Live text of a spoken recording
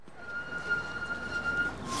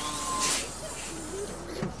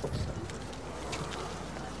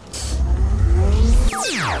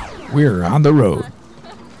We're on the road.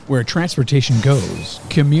 Where transportation goes,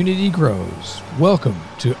 community grows. Welcome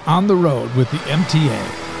to On the Road with the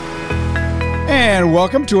MTA. And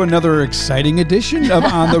welcome to another exciting edition of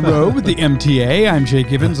On the Road with the MTA. I'm Jay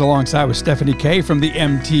Gibbons alongside with Stephanie Kay from the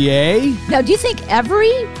MTA. Now, do you think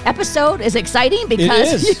every episode is exciting?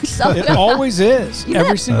 Because it is. It always is.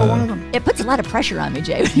 Every single one of them. It puts a lot of pressure on me,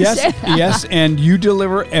 Jay. Yes, and you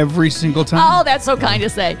deliver every single time. Oh, that's so kind to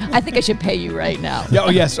say. I think I should pay you right now. Yeah,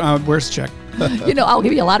 yes. Where's the check? I'll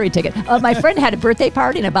give you a lottery ticket. My friend had a birthday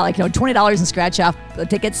party and about $20 in scratch-off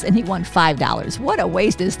tickets, and he won $5. What a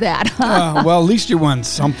waste is that? Well, at least you won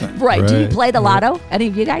something. Right. Do you play the lotto? Any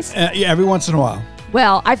of you guys? Yeah, every once in a while.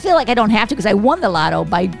 Well, I feel like I don't have to because I won the lotto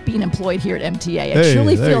by being employed here at MTA. I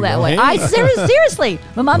truly feel that way. Hey. Seriously.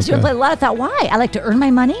 My mom's doing play the lotto. I thought, why? I like to earn my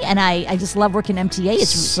money, and I just love working at MTA.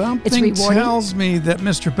 It's rewarding. Something tells me that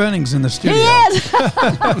Mr. Benning's in the studio. He is.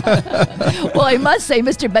 Well, I must say,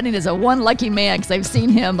 Mr. Benning is a one lucky man because I've seen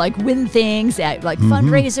him win things at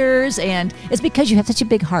fundraisers, and it's because you have such a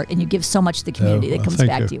big heart and you give so much to the community that comes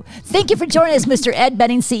back to you. Thank you for joining us, Mr. Ed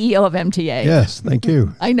Benning, CEO of MTA. Yes, thank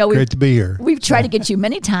you. I know. Great to be here. We've tried to get you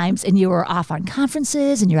many times, and you are off on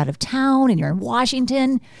conferences, and you're out of town, and you're in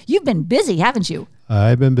Washington. You've been busy, haven't you?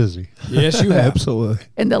 I've been busy. Yes, you have. Absolutely.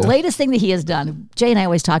 And the latest thing that he has done, Jay and I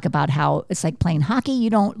always talk about how it's like playing hockey.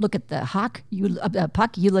 You don't look at the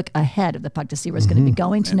puck, you look ahead of the puck to see where it's going to be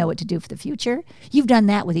going, to know what to do for the future. You've done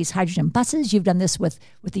that with these hydrogen buses. You've done this with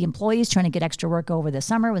the employees trying to get extra work over the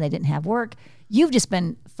summer when they didn't have work. You've just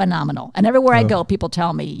been phenomenal. And everywhere I go, people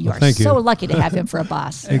tell me you are so lucky to have him for a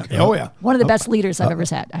boss. Oh, yeah. One of the best leaders I've ever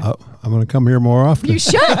had. I'm going to come here more often. You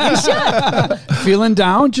should. Feeling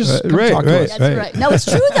down? Just come talk to us. That's right. No, it's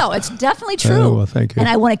true, though. It's definitely true. Well, thank you. And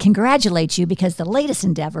I want to congratulate you because the latest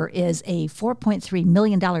endeavor is a $4.3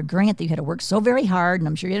 million grant that you had to work so very hard, and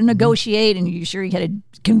I'm sure you had to negotiate, and you had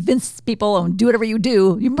to convince people and do whatever you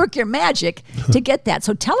do. You work your magic to get that.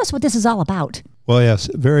 So tell us what this is all about. Well, yes,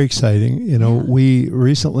 very exciting. We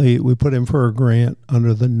recently put in for a grant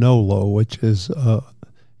under the NOLO, which is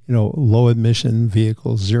low emission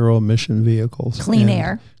vehicles, zero emission vehicles, clean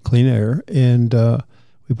air. And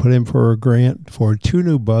we put in for a grant for 2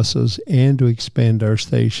 new buses and to expand our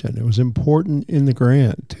station. It was important in the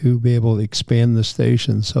grant to be able to expand the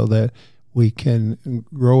station so that we can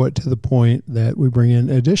grow it to the point that we bring in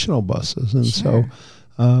additional buses. And so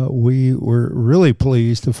we were really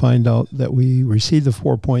pleased to find out that we received the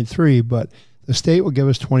 4.3, but the state will give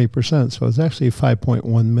us 20%. So it's actually a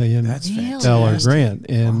 $5.1 million grant.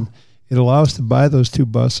 And it allows us to buy those 2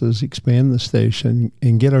 buses, expand the station,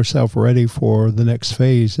 and get ourselves ready for the next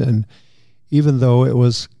phase. And even though it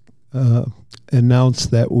was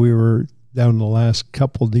announced that we were down the last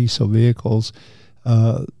couple diesel vehicles,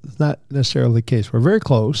 it's not necessarily the case. We're very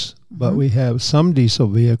close, but we have some diesel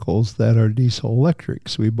vehicles that are diesel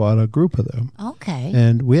electrics. We bought a group of them. Okay.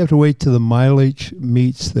 And we have to wait till the mileage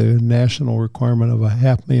meets the national requirement of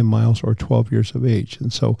 500,000 miles or 12 years of age.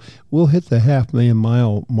 And so we'll hit the 500,000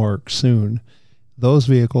 mile mark soon. Those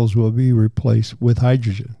vehicles will be replaced with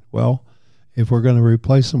hydrogen. Well, if we're going to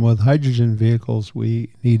replace them with hydrogen vehicles,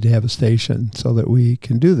 we need to have a station so that we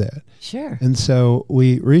can do that. Sure. And so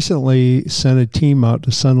we recently sent a team out to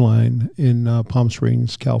Sunline in Palm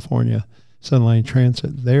Springs, California, Sunline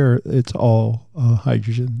Transit. There, it's all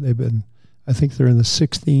hydrogen. I think they're in the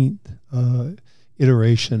 16th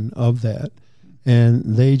iteration of that.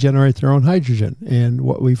 And they generate their own hydrogen. And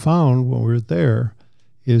what we found when we were there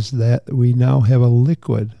is that we now have a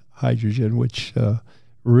liquid hydrogen, which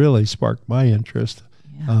really sparked my interest.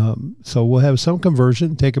 Yeah. So we'll have some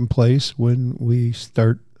conversion taking place when we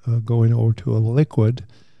start going over to a liquid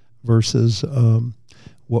versus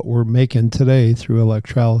what we're making today through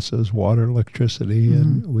electrolysis, water, electricity,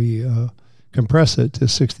 and we compress it to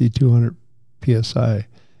 6,200 PSI.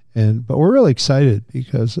 But we're really excited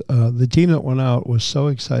because the team that went out was so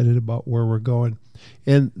excited about where we're going.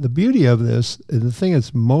 And the beauty of this, and the thing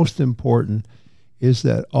that's most important, is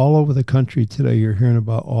that all over the country today you're hearing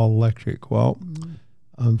about all electric. Well,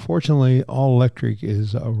 unfortunately, all electric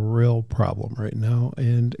is a real problem right now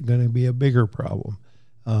and going to be a bigger problem.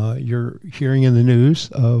 You're hearing in the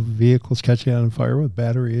news of vehicles catching on fire with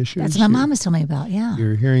battery issues. That's what my mom was telling me about, yeah.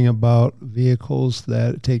 You're hearing about vehicles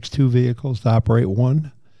that it takes 2 vehicles to operate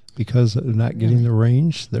one because they're not getting the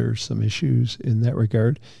range. There's some issues in that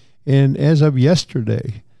regard. And as of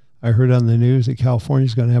yesterday, I heard on the news that California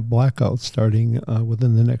is going to have blackouts starting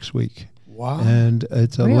within the next week. Wow. And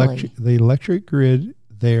it's the electric grid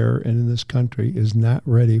there and in this country is not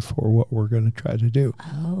ready for what we're going to try to do.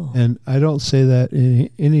 Oh. And I don't say that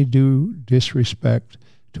in any due disrespect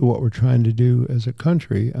to what we're trying to do as a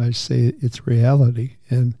country. I say it's reality.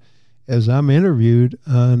 And as I'm interviewed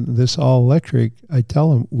on this all electric, I tell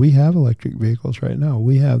them we have electric vehicles right now.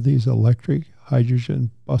 We have these electric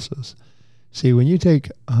hydrogen buses. See, when you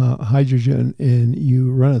take hydrogen and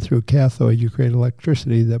you run it through a cathode, you create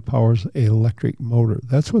electricity that powers an electric motor.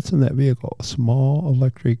 That's what's in that vehicle, a small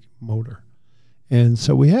electric motor. And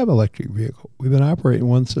so we have electric vehicle. We've been operating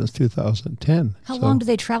one since 2010. How long do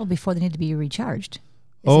they travel before they need to be recharged?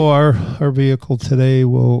 Our vehicle today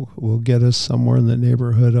will get us somewhere in the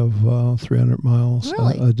neighborhood of 300 miles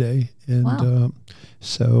a day. And wow.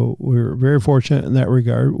 So we're very fortunate in that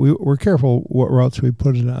regard. We're careful what routes we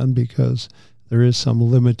put it on because there is some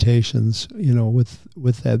limitations,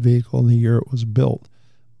 with that vehicle in the year it was built.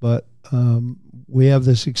 But we have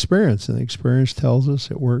this experience, and the experience tells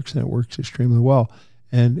us it works, and it works extremely well.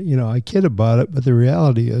 And, I kid about it, but the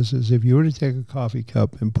reality is if you were to take a coffee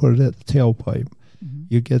cup and put it at the tailpipe,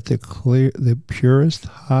 you get the purest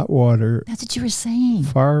hot water. That's what you were saying.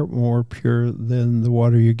 Far more pure than the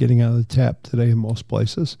water you're getting out of the tap today in most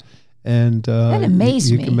places. And that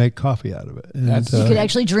amazed me. You can make coffee out of it. And, you could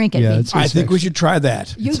actually drink it. Yeah, I think we should try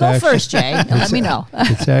that. You go first, Jay. And let me know.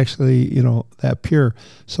 It's actually, that pure.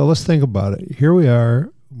 So let's think about it. Here we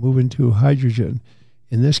are moving to hydrogen.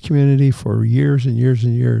 In this community for years and years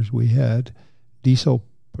and years, we had diesel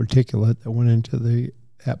particulate that went into the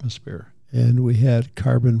atmosphere. And we had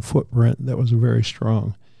carbon footprint that was very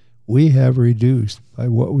strong. We have reduced by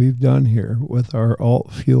what we've done here with our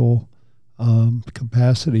alt fuel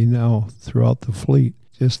capacity now throughout the fleet,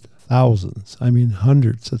 just thousands. I mean,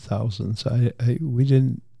 hundreds of thousands.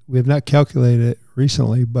 We have not calculated it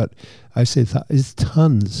recently, but I say it's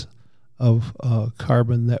tons of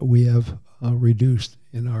carbon that we have reduced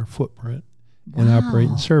in our footprint in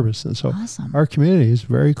operating service. And so our community is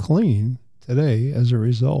very clean today as a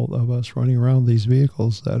result of us running around these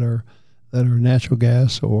vehicles that are natural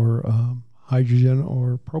gas or hydrogen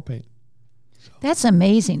or propane. So. That's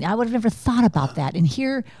amazing. I would have never thought about that. And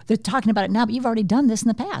here they're talking about it now, but you've already done this in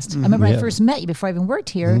the past. I remember when I first met you, before I even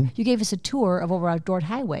worked here, you gave us a tour of over Outdoor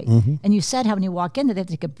Highway. And you said how when you walk in there, they have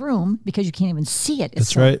to take a broom because you can't even see it.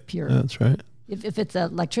 It's That's right. Pure. That's right. If it's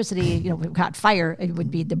electricity, caught fire, it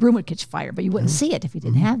would be the broom would catch fire, but you wouldn't see it if you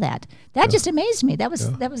didn't have that. That just amazed me. That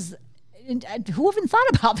was who even thought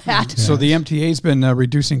about that? So the MTA's been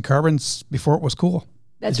reducing carbons before it was cool.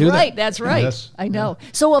 That's right. That's right. Yes. I know.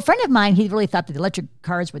 So a friend of mine, he really thought that the electric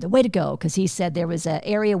cars were the way to go because he said there was an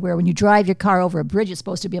area where when you drive your car over a bridge, it's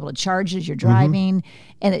supposed to be able to charge as you're driving.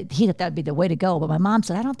 And he thought that would be the way to go. But my mom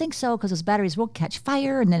said, I don't think so because those batteries will catch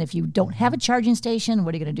fire. And then if you don't have a charging station,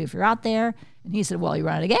 what are you going to do if you're out there? And he said, well, you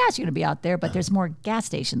run out of gas, you're going to be out there. But there's more gas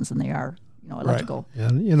stations than there are, electrical.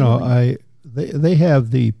 Right. And, They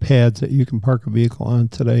have the pads that you can park a vehicle on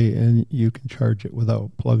today, and you can charge it without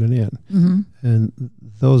plugging in. And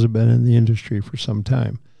those have been in the industry for some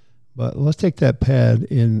time. But let's take that pad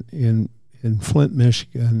in Flint,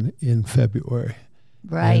 Michigan in February.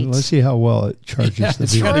 Right. And let's see how well it charges the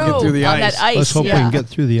vehicle. Got to get through the on ice. That ice. Let's hope we can get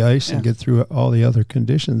through the ice and get through all the other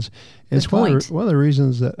conditions. It's one of the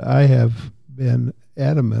reasons that I have been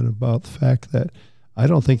adamant about the fact that I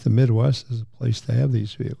don't think the Midwest is a place to have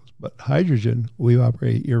these vehicles. But hydrogen, we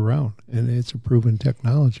operate year-round, and it's a proven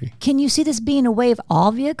technology. Can you see this being a way of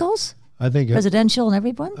all vehicles? I think residential and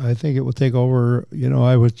everyone? I think it will take over.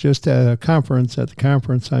 I was just at a conference. At the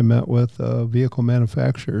conference, I met with vehicle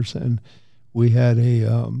manufacturers, and we had a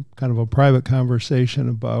kind of a private conversation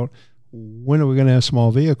about when are we going to have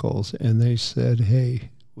small vehicles? And they said,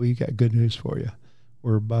 hey, we got good news for you.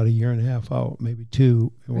 We're about a year and a half out, maybe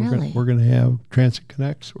two. And we're going to have Transit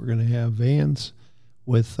Connects. We're going to have vans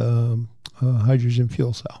with a hydrogen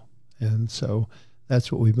fuel cell. And so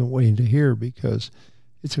that's what we've been waiting to hear because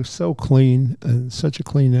it's so clean and such a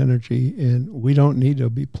clean energy, and we don't need to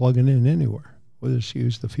be plugging in anywhere. We'll just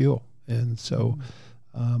use the fuel. And so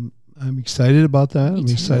I'm excited about that. I'm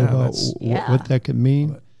excited about what that could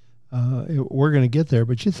mean. We're going to get there,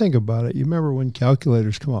 but you think about it. You remember when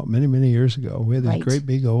calculators come out many, many years ago? We had these great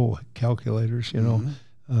big old calculators.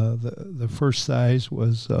 The first size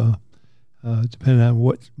was depending on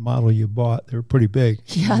what model you bought, they were pretty big.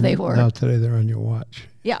 Yeah, they were. Now today they're on your watch.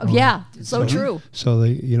 Yeah, so true. So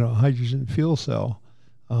the hydrogen fuel cell,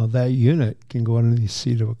 that unit can go under the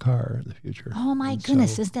seat of a car in the future. Oh my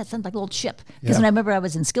goodness, isn't that something like a little chip? Because when I remember I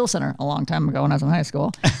was in Skill Center a long time ago when I was in high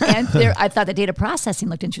school, and I thought the data processing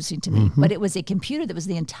looked interesting to me, but it was a computer that was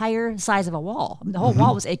the entire size of a wall. I mean, the whole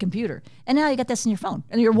wall was a computer, and now you got this in your phone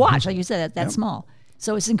and your watch, like you said, that small.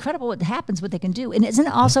 So it's incredible what happens, what they can do. And isn't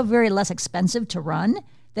it also very less expensive to run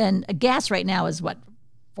than a gas right now is what,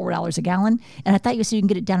 $4 a gallon. And I thought you said you can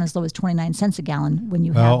get it down as low as 29 cents a gallon when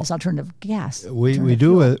you have this alternative gas. We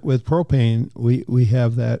do it with propane. We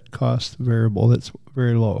have that cost variable that's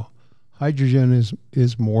very low. Hydrogen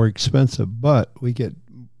is more expensive, but we get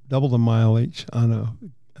double the mileage on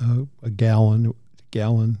a gallon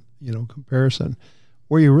comparison.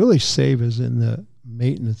 Where you really save is in the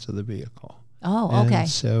maintenance of the vehicle. Oh, okay. And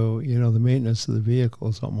so, the maintenance of the vehicle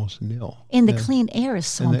is almost nil. And the clean air is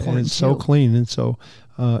so important, and it's so clean. And so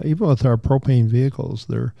even with our propane vehicles,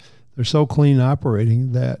 they're so clean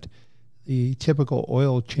operating that the typical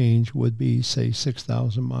oil change would be, say,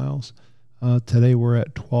 6,000 miles. Today we're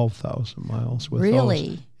at 12,000 miles. With really?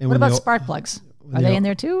 those. And what about spark plugs? Are they in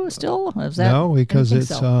there too still? No, because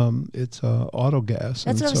it's auto gas.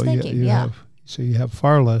 That's what I was thinking, You have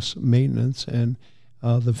far less maintenance, and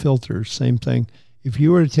the filters, same thing. If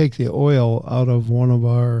you were to take the oil out of one of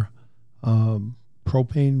our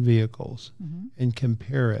propane vehicles and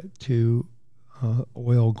compare it to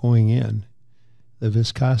oil going in, the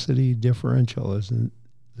viscosity differential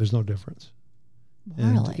there's no difference.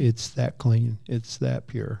 Really? And it's that clean. It's that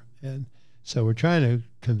pure. And so we're trying to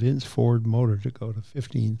convince Ford Motor to go to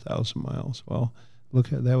 15,000 miles. Well,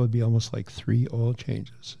 look at that would be almost like 3 oil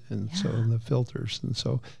changes, and so in the filters, and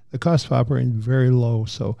so the cost of operating is very low.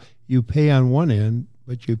 So you pay on one end,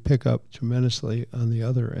 but you pick up tremendously on the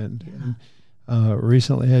other end. Yeah. And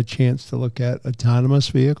recently had a chance to look at autonomous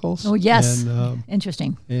vehicles. Oh yes, and,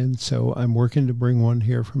 interesting. And so I'm working to bring one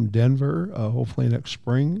here from Denver. Hopefully next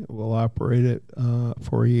spring we'll operate it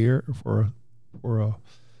for a year for a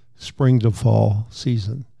spring to fall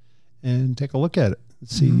season, and take a look at it.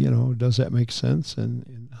 See, does that make sense,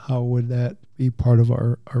 and how would that be part of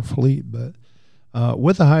our fleet? But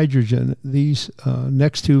with the hydrogen, these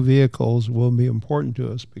next 2 vehicles will be important to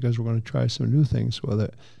us because we're going to try some new things with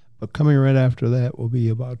it. But coming right after that will be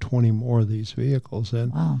about 20 more of these vehicles.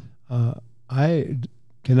 And I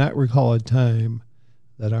cannot recall a time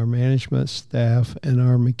that our management staff and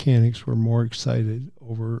our mechanics were more excited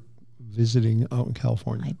over visiting out in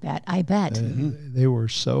California. I bet. They were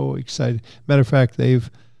so excited. Matter of fact,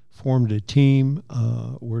 they've formed a team.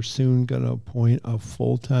 We're soon going to appoint a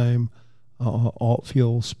full-time alt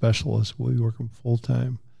fuel specialist. We'll be working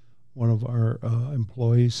full-time. One of our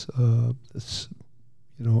employees that's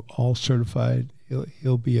all certified.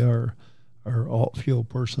 He'll be our alt fuel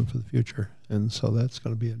person for the future, and so that's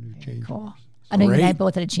going to be a new change. Cool. I know you and I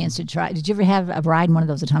both had a chance to try. Did you ever have a ride in one of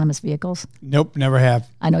those autonomous vehicles? Nope, never have.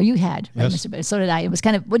 I know you had, right, yes. Mr. But so did I. It was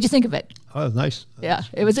kind of. What'd you think of it? Oh, it was nice.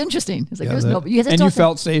 It was interesting. It's like Yeah, there's that- no. You And you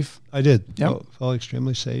felt safe? I did. Yep. Felt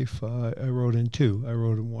extremely safe. I rode in 2. I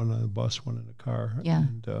rode in one on a bus, one in a car. Yeah.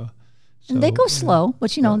 And they go slow,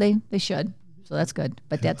 which they should. So that's good.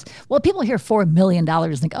 But people hear $4 million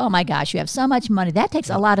and think, oh my gosh, you have so much money. That takes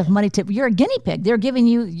a lot of money you're a guinea pig. They're giving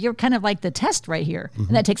you're kind of like the test right here.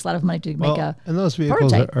 And that takes a lot of money to make a and those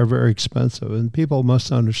vehicles are very expensive, and people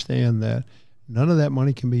must understand that none of that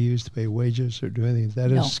money can be used to pay wages or do anything.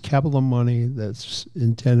 That is capital money that's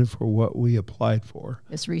intended for what we applied for.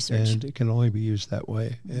 It's research. And it can only be used that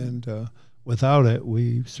way. And without it,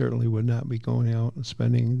 we certainly would not be going out and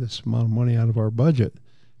spending this amount of money out of our budget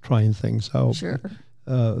trying things out. Sure.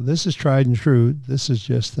 This is tried and true. This is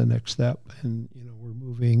just the next step, and we're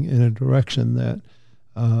moving in a direction that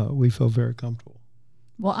we feel very comfortable.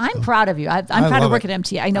 Well, I'm proud of you. I'm proud to work at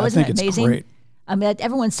MTA. I know, isn't it amazing? Great. I mean,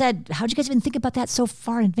 everyone said, how'd you guys even think about that so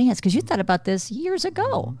far in advance? Because you thought about this years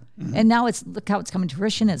ago. And now look how it's coming to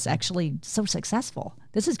fruition. It's actually so successful.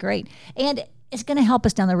 This is great. And it's going to help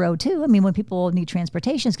us down the road, too. I mean, when people need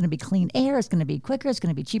transportation, it's going to be clean air. It's going to be quicker. It's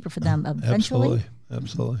going to be cheaper for them eventually.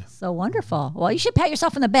 Absolutely. So wonderful. Well, you should pat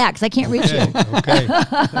yourself on the back because I can't reach you. Okay.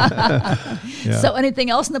 Yeah. So anything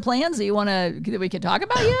else in the plans that we can talk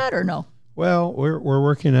about yet or no? Well, we're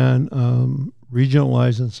working on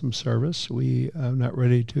regionalizing some service. We are not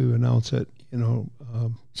ready to announce it.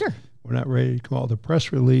 Sure. We're not ready to come out with a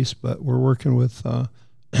press release, but we're working with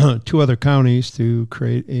 2 other counties to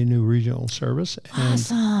create a new regional service.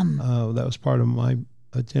 Awesome. And that was part of my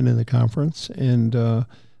attending the conference, and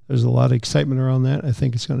there's a lot of excitement around that. I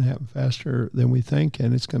think it's going to happen faster than we think,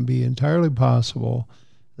 and it's going to be entirely possible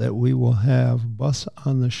that we will have bus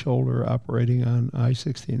on the shoulder operating on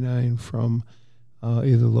I-69 from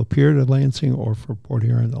either Lapeer to Lansing or from Port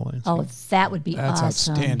Huron to Lansing. Oh, that would be That's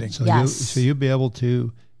awesome. outstanding. So yes. you'll be able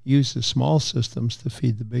to use the small systems to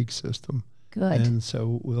feed the big system. Good. And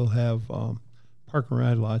so we'll have park and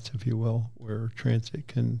ride lots, if you will, where transit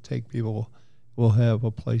can take people. We'll have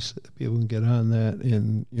a place that people can get on that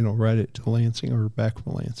and, ride it to Lansing or back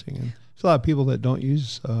from Lansing. And there's a lot of people that don't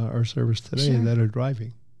use our service today Sure. that are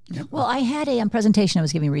driving. Well, I had a presentation I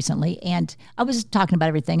was giving recently, and I was talking about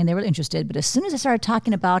everything, and they were interested. But as soon as I started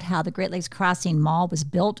talking about how the Great Lakes Crossing Mall was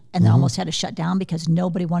built and they almost had to shut down because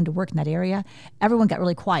nobody wanted to work in that area, everyone got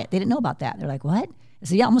really quiet. They didn't know about that. They're like, what? I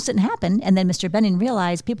said, yeah, almost didn't happen. And then Mr. Benning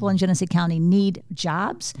realized people in Genesee County need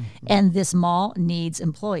jobs, and this mall needs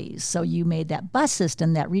employees. So you made that bus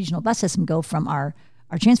system, that regional bus system, go from our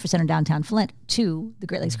transfer center downtown Flint to the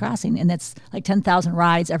Great Lakes Crossing. And that's like 10,000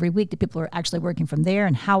 rides every week that people are actually working from there,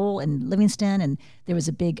 and Howell and Livingston. And there was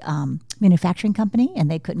a big manufacturing company,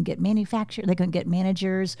 and they couldn't get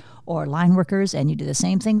managers or line workers. And you do the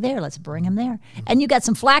same thing there. Let's bring them there. And you got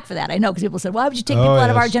some flack for that. I know, because people said, why would you take people out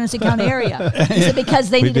of our Genesee County area? You said, because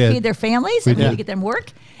they need to feed their families and need to get them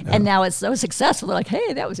work. Yeah. And now it's so successful. They're like,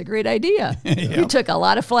 hey, that was a great idea. You took a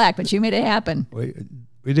lot of flack, but you made it happen.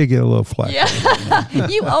 We did get a little flack. Yeah,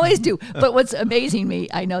 you always do. But what's amazing me,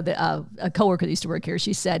 I know that a coworker that used to work here,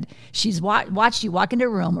 she said she's watched you walk into a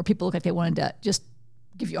room where people look like they wanted to just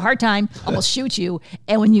give you a hard time, almost shoot you.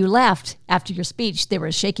 And when you left after your speech, they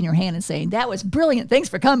were shaking your hand and saying, that was brilliant. Thanks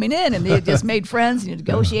for coming in. And they had just made friends and you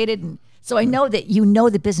negotiated. And so I know that you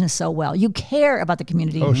know the business so well. You care about the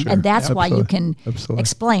community. Oh, sure. And that's why you can Absolutely.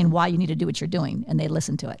 Explain why you need to do what you're doing. And they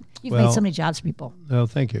listen to it. You've made so many jobs for people. No,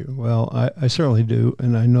 thank you. Well, I certainly do.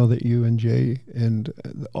 And I know that you and Jay and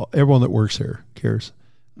everyone that works there cares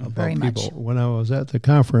about Very people. much. When I was at the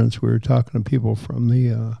conference, we were talking to people from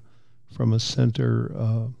a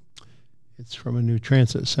center. It's from a new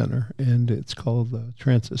transit center, and it's called the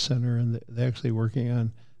Transit Center. And they're actually working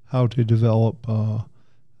on how to develop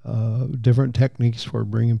different techniques for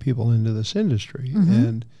bringing people into this industry.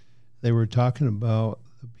 And they were talking about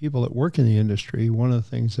the people that work in the industry. One of the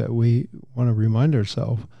things that we want to remind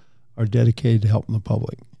ourselves are dedicated to helping the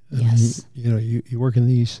public. Yes. And you work in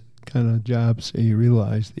these kind of jobs and you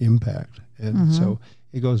realize the impact. And so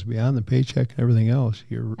it goes beyond the paycheck and everything else.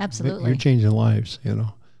 Absolutely. You're changing lives,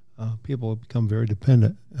 People have become very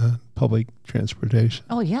dependent on public transportation.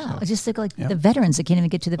 Oh, yeah. So, just think like the veterans that can't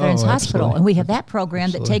even get to the Veterans Hospital. Absolutely. And we have that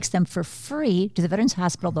program that takes them for free to the Veterans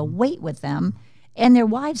Hospital. They'll wait with them, and their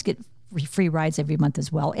wives get free rides every month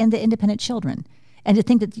as well, and the independent children. And to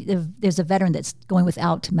think that there's a veteran that's going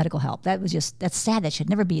without medical help, that's sad. That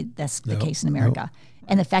should never be the case in America.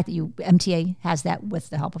 And the fact that MTA has that with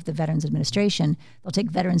the help of the Veterans Administration, they'll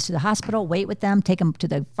take veterans to the hospital, wait with them, take them to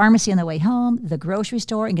the pharmacy on the way home, the grocery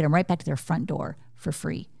store, and get them right back to their front door for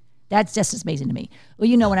free. That's just as amazing to me. Well,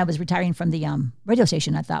 when I was retiring from the radio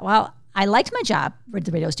station, I thought, well, I liked my job at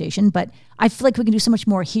the radio station, but I feel like we can do so much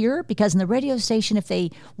more here, because in the radio station, if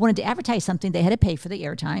they wanted to advertise something, they had to pay for the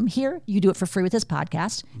airtime. Here, you do it for free with this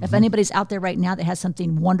podcast. If anybody's out there right now that has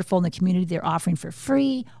something wonderful in the community they're offering for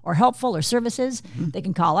free or helpful or services, they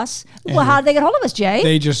can call us. Well, how do they get hold of us, Jay?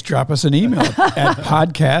 They just drop us an email at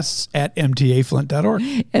podcasts@mtaflint.org.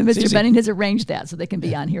 And Mr. Benning has arranged that so they can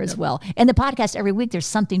be on here as well. And the podcast, every week, there's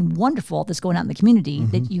something wonderful that's going out in the community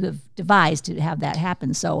that you have devised to have that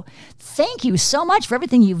happen. So thank you so much for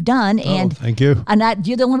everything you've done. And thank you. And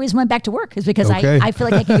you're the only reason I went back to work is because I feel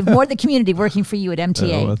like I can give more to the community working for you at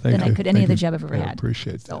MTA than I could any other job I've ever had. I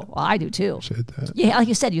appreciate that. So I do too. Appreciate that. Yeah, like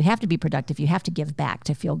you said, you have to be productive. You have to give back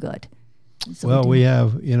to feel good. So we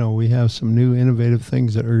have some new innovative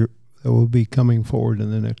things that will be coming forward in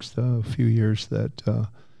the next few years that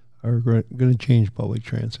are going to change public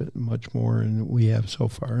transit much more than we have so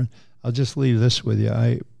far. And I'll just leave this with you.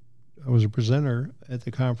 I was a presenter at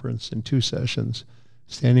the conference in 2 sessions,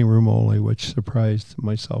 standing room only, which surprised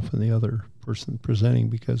myself and the other person presenting,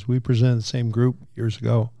 because we presented the same group years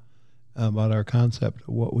ago about our concept of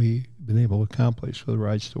what we've been able to accomplish with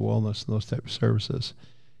Rides to Wellness and those type of services.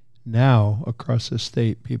 Now, across the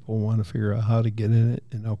state, people want to figure out how to get in it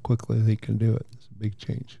and how quickly they can do it. It's a big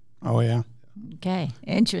change. Oh, yeah. Okay,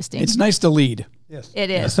 interesting. It's nice to lead. Yes. It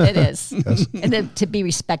is. It is. Yes. And to be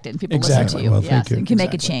respected. People Exactly. listen to you. Well, yes. thank you. You can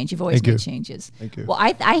make a change. You've always Thank you. made changes. Thank you. Well,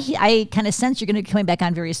 I kind of sense you're going to be coming back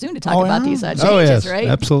on very soon to talk about these changes, yes, right?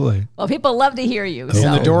 absolutely. Well, people love to hear you. And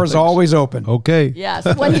So. the door's always open. Okay. Yes,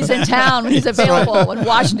 when he's in town, when he's available, when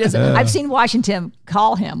Washington's. I've seen Washington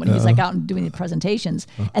call him when he's like out and doing the presentations,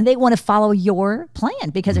 and they want to follow your plan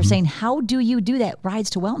because they're saying, how do you do that? Rides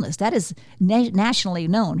to Wellness. That is nationally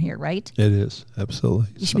known here, right? It is, absolutely.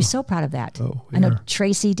 You should be so proud of that. Oh, we I know are.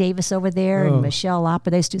 Tracy Davis over there and Michelle Lopper.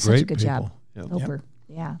 They do such a Great good people. job. Yep. Oprah.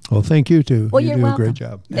 Yeah. Well, thank you, too. Well, you you're do welcome. a great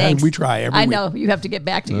job. Thanks. And we try every I week. know you have to get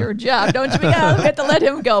back to your job, don't you? We have to let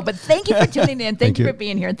him go. But thank you for tuning in. Thank you for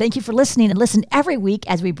being here. And thank you for listening. And listen every week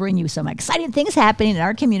as we bring you some exciting things happening in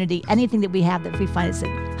our community. Anything that we have that we find is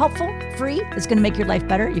helpful, free, that's going to make your life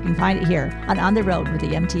better, you can find it here on the Road with the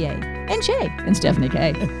MTA. And Jay and Stephanie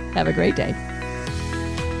K. Have a great day.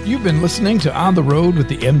 You've been listening to On the Road with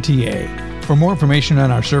the MTA. For more information on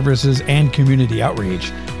our services and community outreach,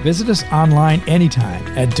 visit us online anytime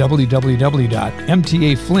at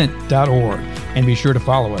www.mtaflint.org and be sure to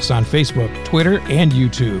follow us on Facebook, Twitter, and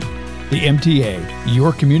YouTube. The MTA,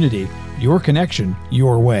 your community, your connection,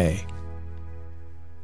 your way.